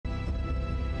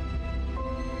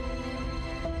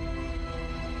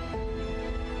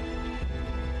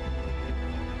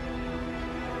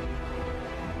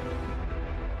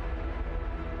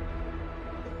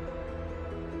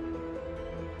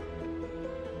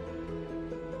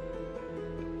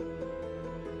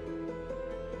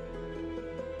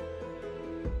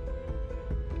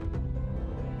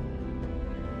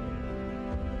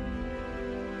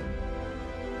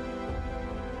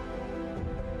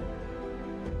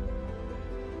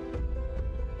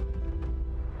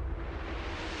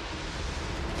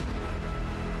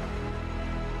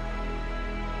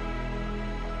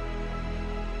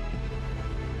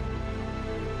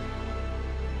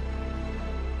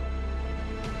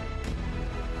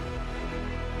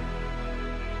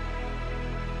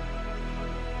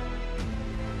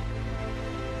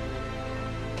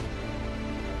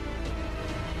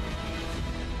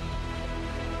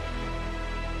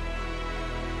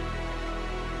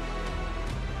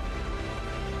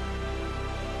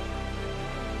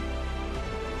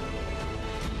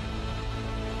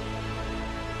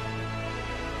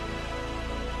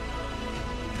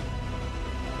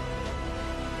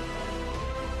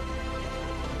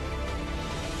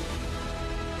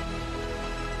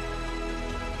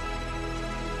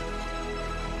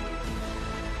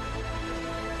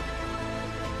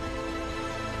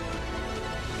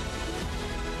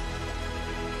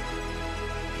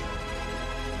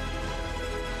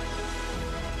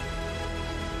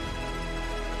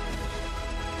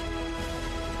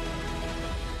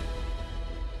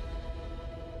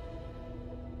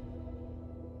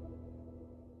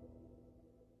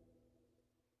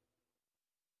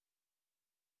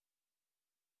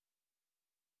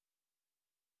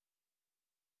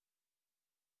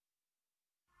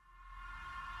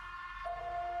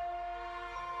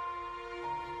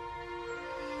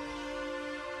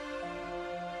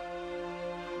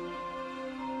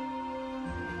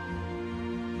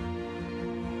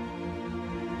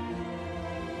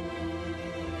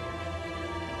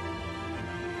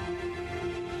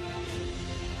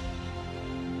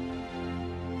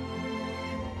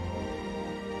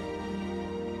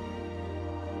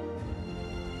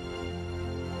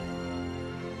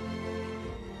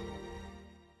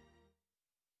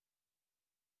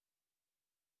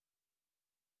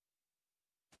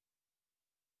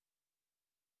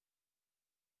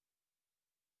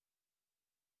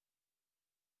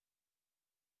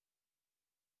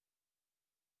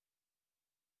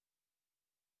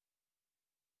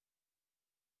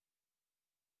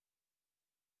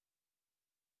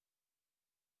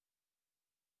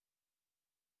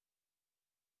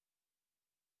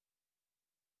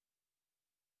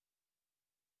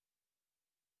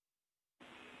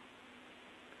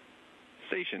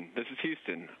Station, this is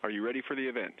Houston. Are you ready for the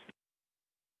event?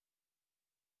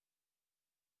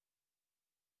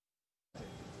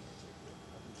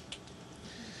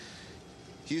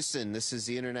 Houston, this is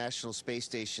the International Space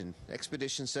Station,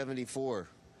 Expedition 74.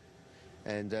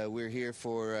 And we're here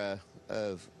for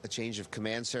a change of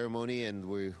command ceremony, and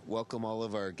we welcome all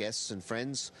of our guests and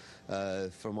friends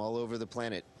from all over the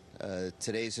planet.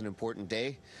 Today's an important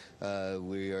day.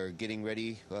 We are getting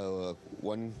ready.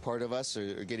 One part of us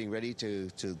are getting ready to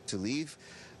leave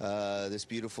this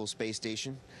beautiful space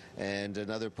station, and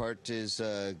another part is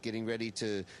getting ready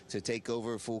to take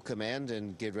over full command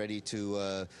and get ready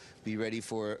to be ready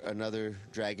for another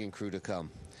Dragon crew to come.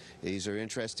 These are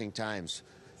interesting times.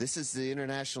 This is the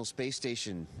International Space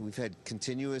Station. We've had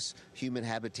continuous human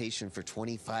habitation for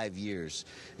 25 years.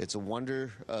 It's a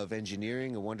wonder of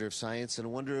engineering, a wonder of science, and a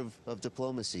wonder of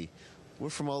diplomacy.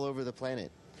 We're from all over the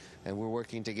planet, and we're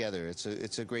working together.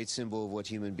 It's a great symbol of what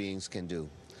human beings can do.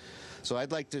 So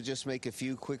I'd like to just make a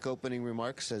few quick opening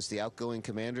remarks. As the outgoing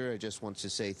commander, I just want to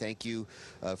say thank you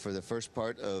for the first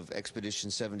part of Expedition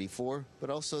 74,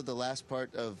 but also the last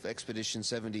part of Expedition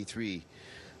 73.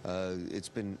 It's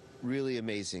been really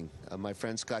amazing. My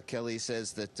friend Scott Kelly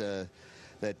says that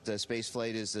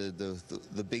spaceflight is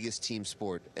the biggest team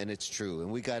sport, and it's true.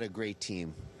 And we got a great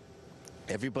team.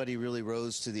 Everybody really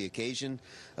rose to the occasion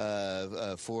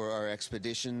for our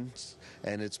expeditions,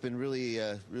 and it's been really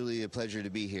a pleasure to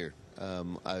be here.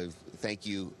 I thank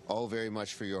you all very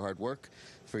much for your hard work,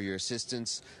 for your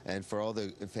assistance, and for all the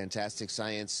fantastic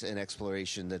science and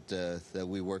exploration that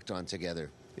we worked on together.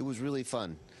 It was really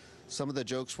fun. Some of the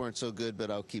jokes weren't so good, but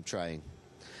I'll keep trying.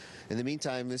 In the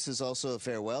meantime, this is also a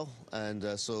farewell, and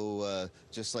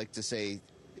just like to say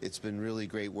it's been really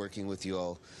great working with you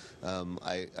all.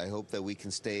 I hope that we can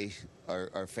stay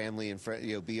our family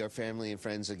and be our family and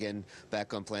friends again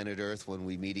back on planet Earth when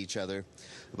we meet each other.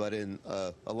 But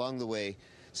along the way,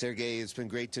 Sergey, it's been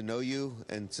great to know you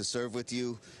and to serve with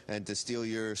you and to steal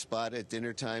your spot at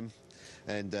dinner time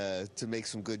and to make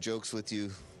some good jokes with you.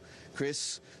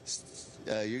 Chris,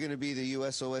 you're going to be the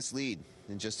USOS lead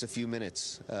in just a few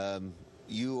minutes.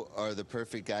 You are the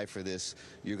perfect guy for this.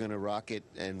 You're going to rock it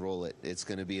and roll it. It's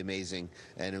going to be amazing.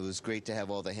 And it was great to have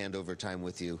all the handover time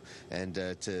with you and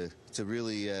to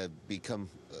really become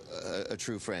a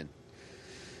true friend.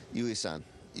 Yui-san,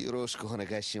 yoroshiku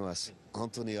onegai shimasu.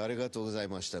 Hontou ni arigatou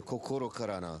gozaimashita. Kokoro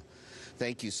kara na.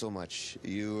 Thank you so much.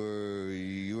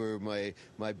 You were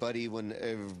my buddy when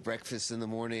breakfast in the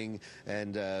morning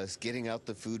and getting out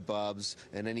the food bobs,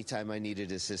 and anytime I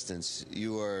needed assistance.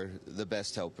 You are the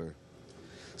best helper.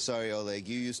 Sorry, Oleg,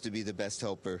 you used to be the best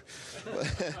helper,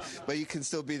 but you can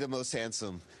still be the most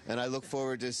handsome. And I look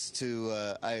forward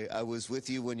to I was with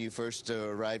you when you first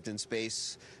arrived in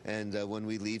space, and when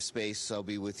we leave space, I'll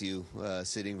be with you,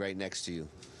 sitting right next to you.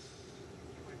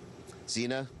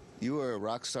 Zena, you are a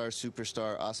rock star,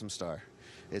 superstar, awesome star.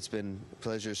 It's been a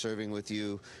pleasure serving with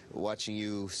you, watching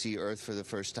you see Earth for the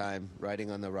first time,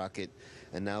 riding on the rocket,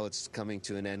 and now it's coming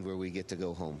to an end where we get to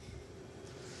go home.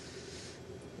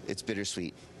 It's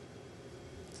bittersweet.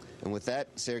 And with that,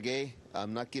 Sergey,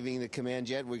 I'm not giving the command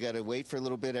yet. We got to wait for a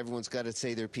little bit. Everyone's got to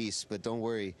say their piece, but don't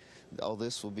worry. All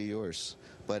this will be yours.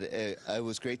 But it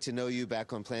was great to know you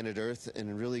back on planet Earth,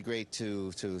 and really great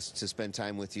to spend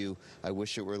time with you. I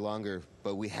wish it were longer,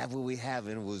 but we have what we have,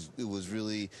 and it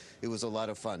was a lot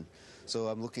of fun. So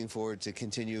I'm looking forward to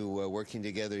continue working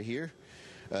together here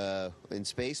in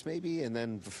space, maybe, and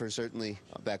then for certainly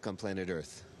back on planet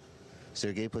Earth.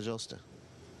 Sergey, пожалуйста.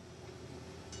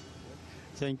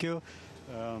 Thank you.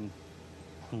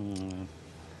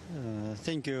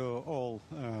 Thank you all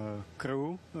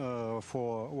crew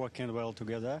for working well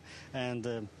together,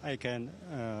 and I can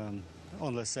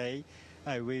only say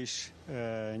I wish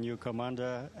new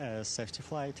commander a safety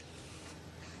flight.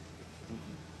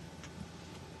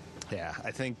 Yeah, I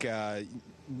think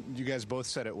you guys both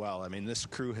said it well. I mean, this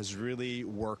crew has really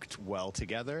worked well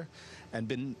together and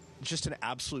been just an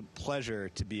absolute pleasure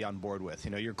to be on board with.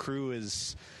 You know, your crew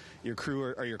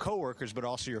are your coworkers, but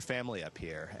also your family up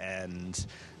here. And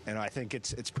I think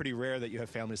it's pretty rare that you have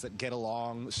families that get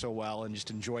along so well and just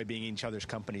enjoy being in each other's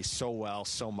company so well,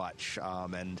 so much. So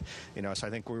I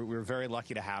think we're very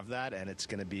lucky to have that, and it's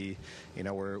going to be,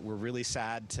 we're really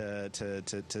sad to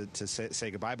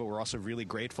say goodbye, but we're also really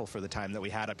grateful for the time that we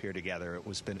had up here together.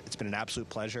 It's been an absolute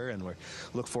pleasure, and we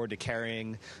look forward to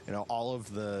carrying, all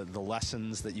of the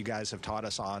lessons that you guys have taught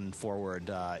us on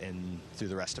forward through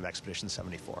the rest of Expedition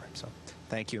 74. So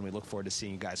thank you, and we look forward to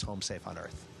seeing you guys home safe on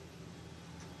Earth.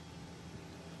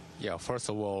 Yeah, first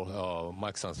of all,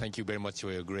 Mike-san, thank you very much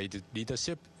for your great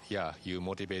leadership. Yeah, you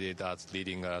motivated us,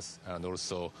 leading us, and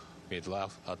also made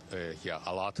laugh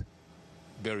a lot.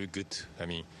 very good,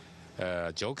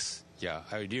 jokes. Yeah,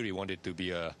 I really wanted to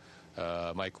be a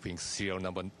Mike Fincke serial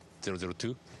number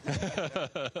 002.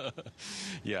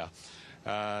 Yeah,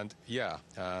 and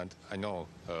I know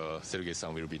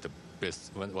Sergey-san will be the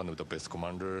best, one of the best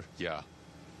commander. Yeah,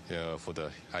 for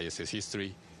the ISS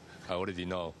history. I already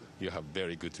know you have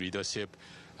very good leadership,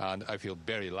 and I feel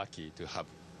very lucky to have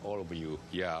all of you.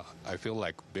 Yeah, I feel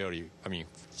like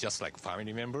just like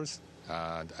family members,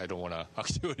 and I don't want to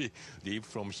actually leave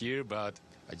from here, but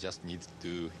I just need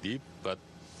to leave. But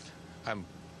I'm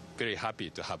very happy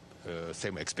to have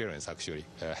same experience, actually,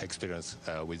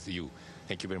 with you.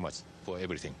 Thank you very much for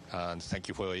everything, and thank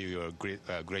you for your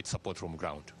great support from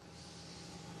ground.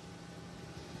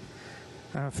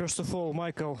 First of all,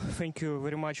 Michael, thank you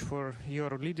very much for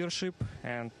your leadership,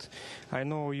 and I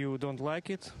know you don't like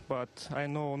it, but I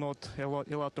know not a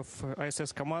lot of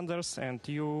ISS commanders, and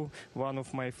you, one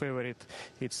of my favorite.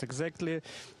 It's exactly,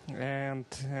 and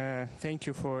thank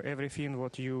you for everything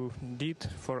what you did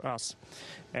for us,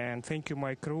 and thank you,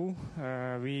 my crew.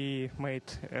 We made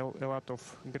a lot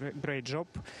of great job,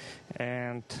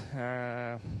 and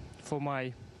for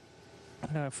my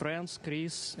friends,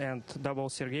 Chris and Double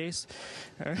Sergeys,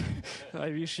 I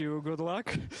wish you good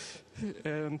luck.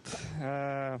 And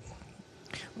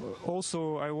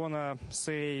also, I want to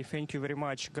say thank you very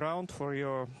much, Ground, for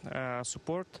your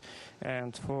support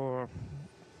and for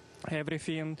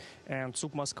everything. And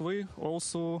ЦУП Москвы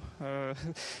also,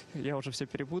 я уже все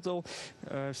перепутал,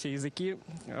 все языки.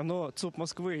 Но ЦУП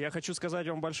Москвы, я хочу сказать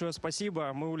вам большое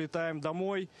спасибо. Мы улетаем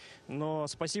домой, но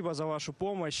спасибо за вашу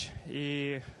помощь.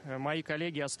 И мои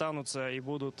коллеги останутся и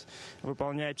будут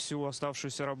выполнять всю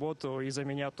оставшуюся работу. И за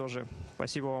меня тоже.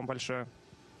 Спасибо вам большое.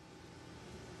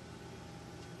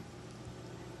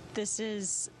 This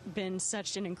has been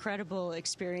such an incredible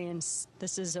experience.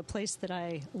 This is a place that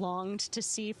I longed to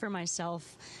see for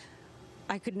myself.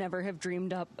 I could never have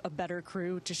dreamed up a better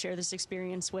crew to share this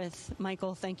experience with.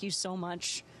 Michael, thank you so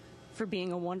much for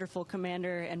being a wonderful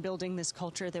commander and building this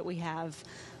culture that we have.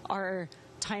 Our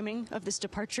timing of this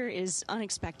departure is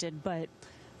unexpected, but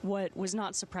what was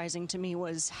not surprising to me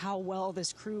was how well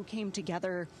this crew came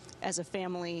together as a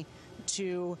family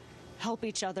to help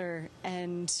each other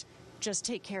and just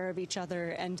take care of each other,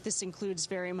 and this includes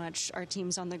very much our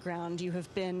teams on the ground. You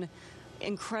have been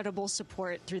incredible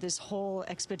support through this whole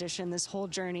expedition, this whole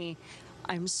journey.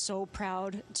 I'm so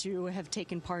proud to have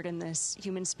taken part in this.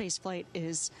 Human spaceflight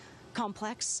is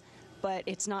complex, but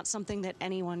it's not something that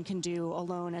anyone can do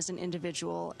alone as an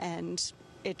individual, and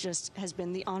it just has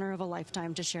been the honor of a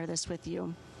lifetime to share this with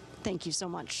you. Thank you so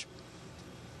much.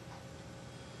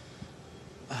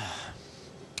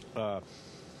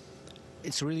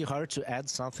 It's really hard to add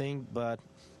something, but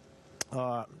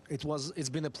it's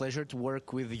been a pleasure to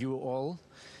work with you all,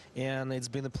 and it's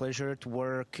been a pleasure to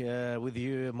work with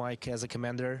you, Mike, as a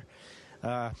commander,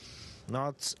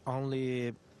 not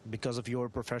only because of your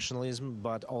professionalism,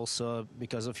 but also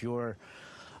because of your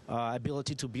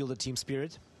ability to build a team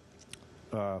spirit.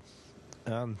 The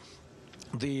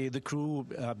crew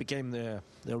became the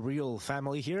real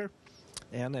family here,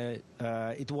 and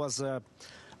it was a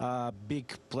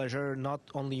big pleasure not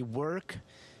only work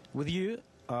with you,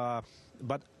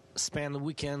 but spend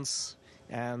weekends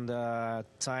and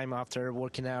time after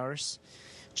working hours,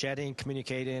 chatting,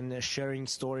 communicating, sharing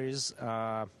stories.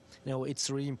 It's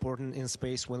really important in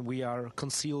space when we are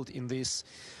concealed in this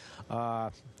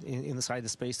inside the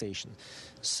space station.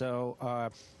 So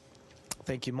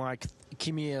thank you, Mike.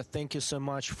 Kimiya, thank you so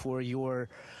much for your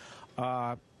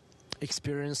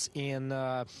experience in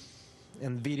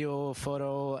video,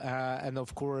 photo, and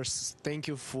of course, thank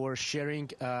you for sharing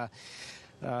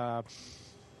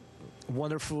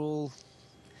wonderful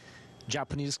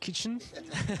Japanese kitchen.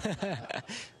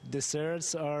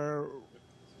 Desserts are,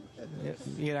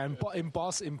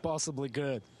 impossibly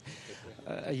good.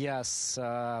 Yes,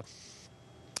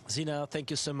 Zena, thank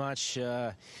you so much.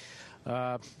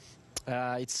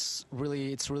 It's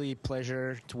really a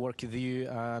pleasure to work with you,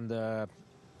 and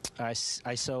I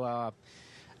saw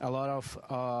a lot of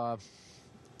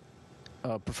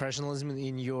professionalism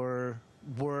in your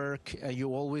work.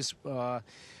 You always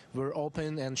were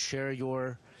open and share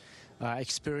your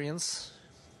experience,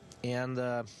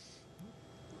 and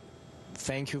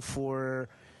thank you for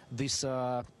this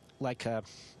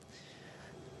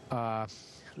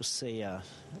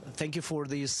thank you for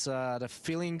this the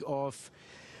feeling of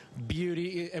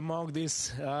beauty among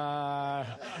these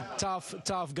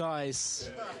tough guys.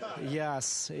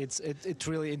 Yes, it's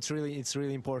really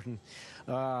important.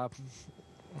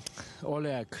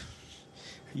 Oleg,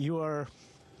 you are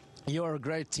a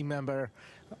great team member,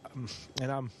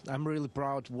 and I'm really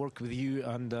proud to work with you.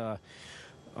 And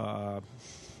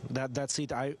that's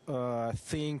it. I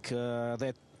think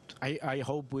that I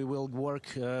hope we will work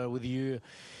with you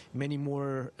many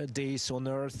more days on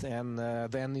Earth and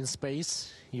then in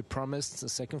space. You promised a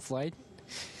second flight,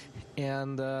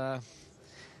 and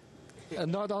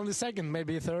not only second,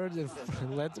 maybe third.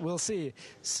 We'll see.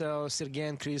 So Sergey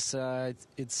and Chris,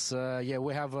 it's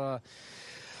we have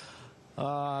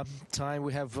time.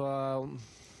 We have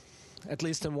at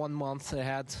least in 1 month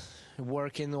ahead,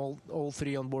 working all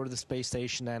three on board the space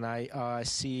station, and I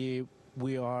see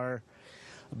we are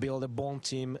build a bond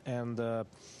team, and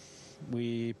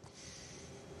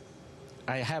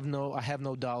I have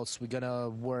no doubts we're gonna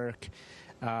work.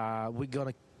 We're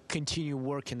gonna continue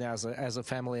working as a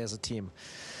family, as a team.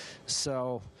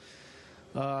 So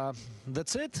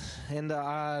that's it. And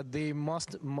the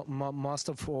most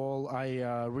of all,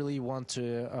 I really want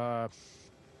to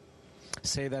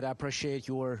say that I appreciate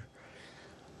your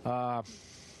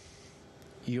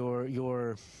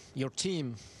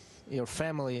team, your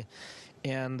family,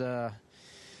 and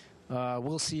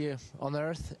we'll see you on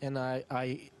Earth. And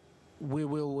we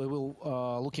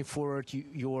will looking forward to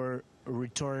your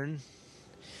return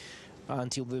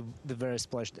until the very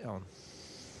splashdown.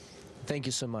 Thank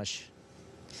you so much.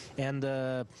 And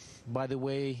by the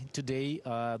way, today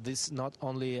this not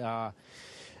only a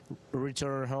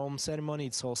return home ceremony,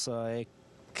 it's also a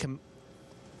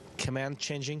command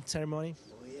changing ceremony.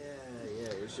 Oh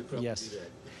yeah, we should probably do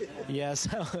that. Yes.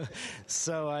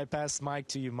 So I pass mic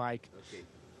to you, Mike. Okay.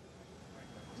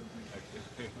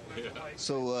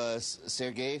 So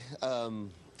Sergey,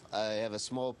 I have a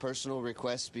small personal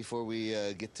request before we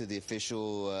get to the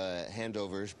official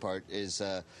handovers part. Is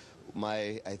I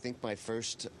think my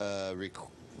first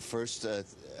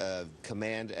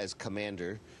command as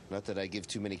commander, not that I give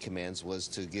too many commands, was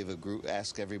to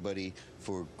ask everybody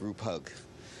for a group hug.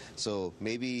 So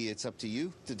maybe it's up to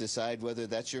you to decide whether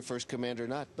that's your first command or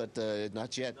not, but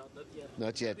not yet.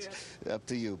 Not yet. Up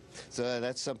to you. So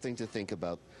that's something to think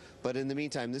about. But in the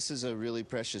meantime, this is a really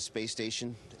precious space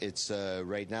station. It's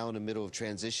right now in the middle of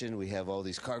transition. We have all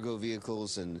these cargo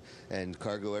vehicles and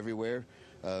cargo everywhere.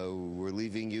 We're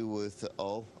leaving you with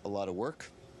a lot of work,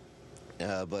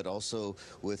 but also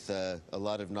with a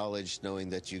lot of knowledge, knowing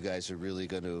that you guys are really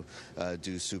going to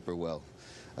do super well.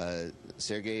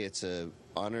 Sergey, it's an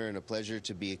honor and a pleasure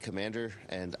to be a commander,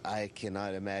 and I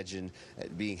cannot imagine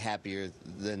being happier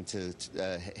than to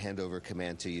hand over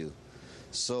command to you.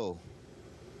 So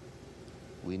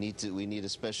we need a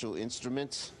special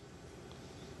instrument.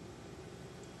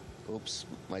 Oops,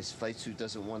 my flight suit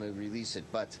doesn't want to release it,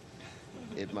 but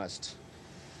it must.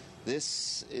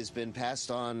 This has been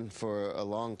passed on for a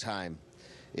long time.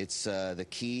 It's the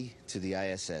key to the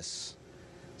ISS.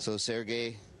 So,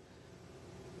 Sergey,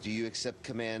 do you accept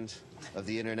command of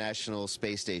the International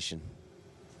Space Station?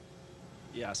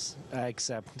 Yes, I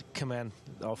accept command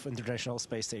of International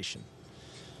Space Station.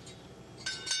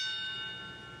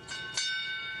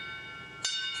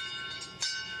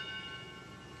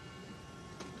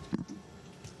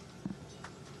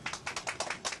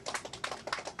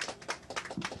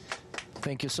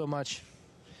 Thank you so much.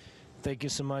 Thank you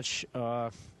so much.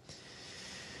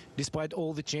 Despite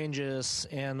all the changes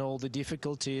and all the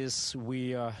difficulties,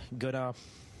 we're gonna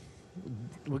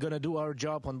do our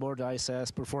job on board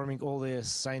ISS, performing all the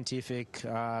scientific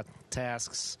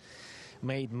tasks,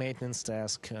 maintenance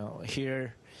tasks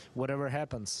here, whatever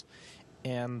happens.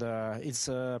 And it's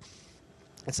a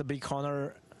big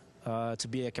honor to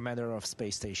be a commander of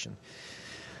space station.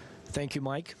 Thank you,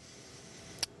 Mike.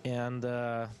 And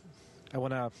I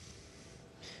want to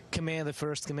command the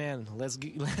first command.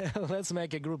 Let's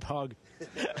make a group hug.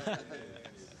 You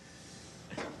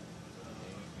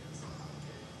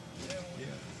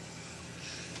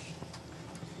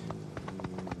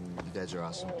guys are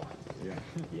awesome. Yeah.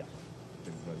 Yeah.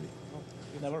 Everybody.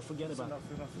 You never forget about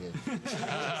it.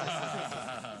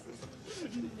 Yeah.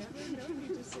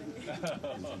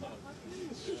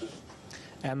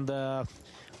 And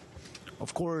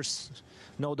of course,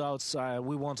 no doubts,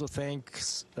 we want to thank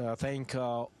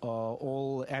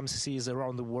all MCCs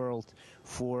around the world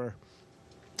for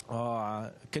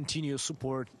continuous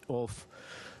support of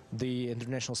the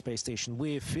International Space Station.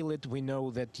 We feel it. We know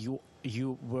that you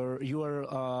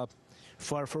are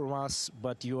far from us,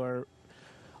 but you are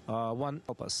one.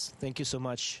 Help us. Thank you so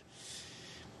much.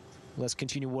 Let's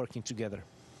continue working together.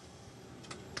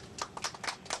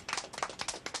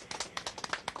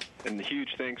 And a huge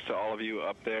thanks to all of you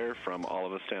up there from all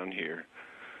of us down here.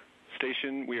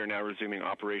 Station, we are now resuming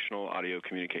operational audio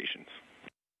communications.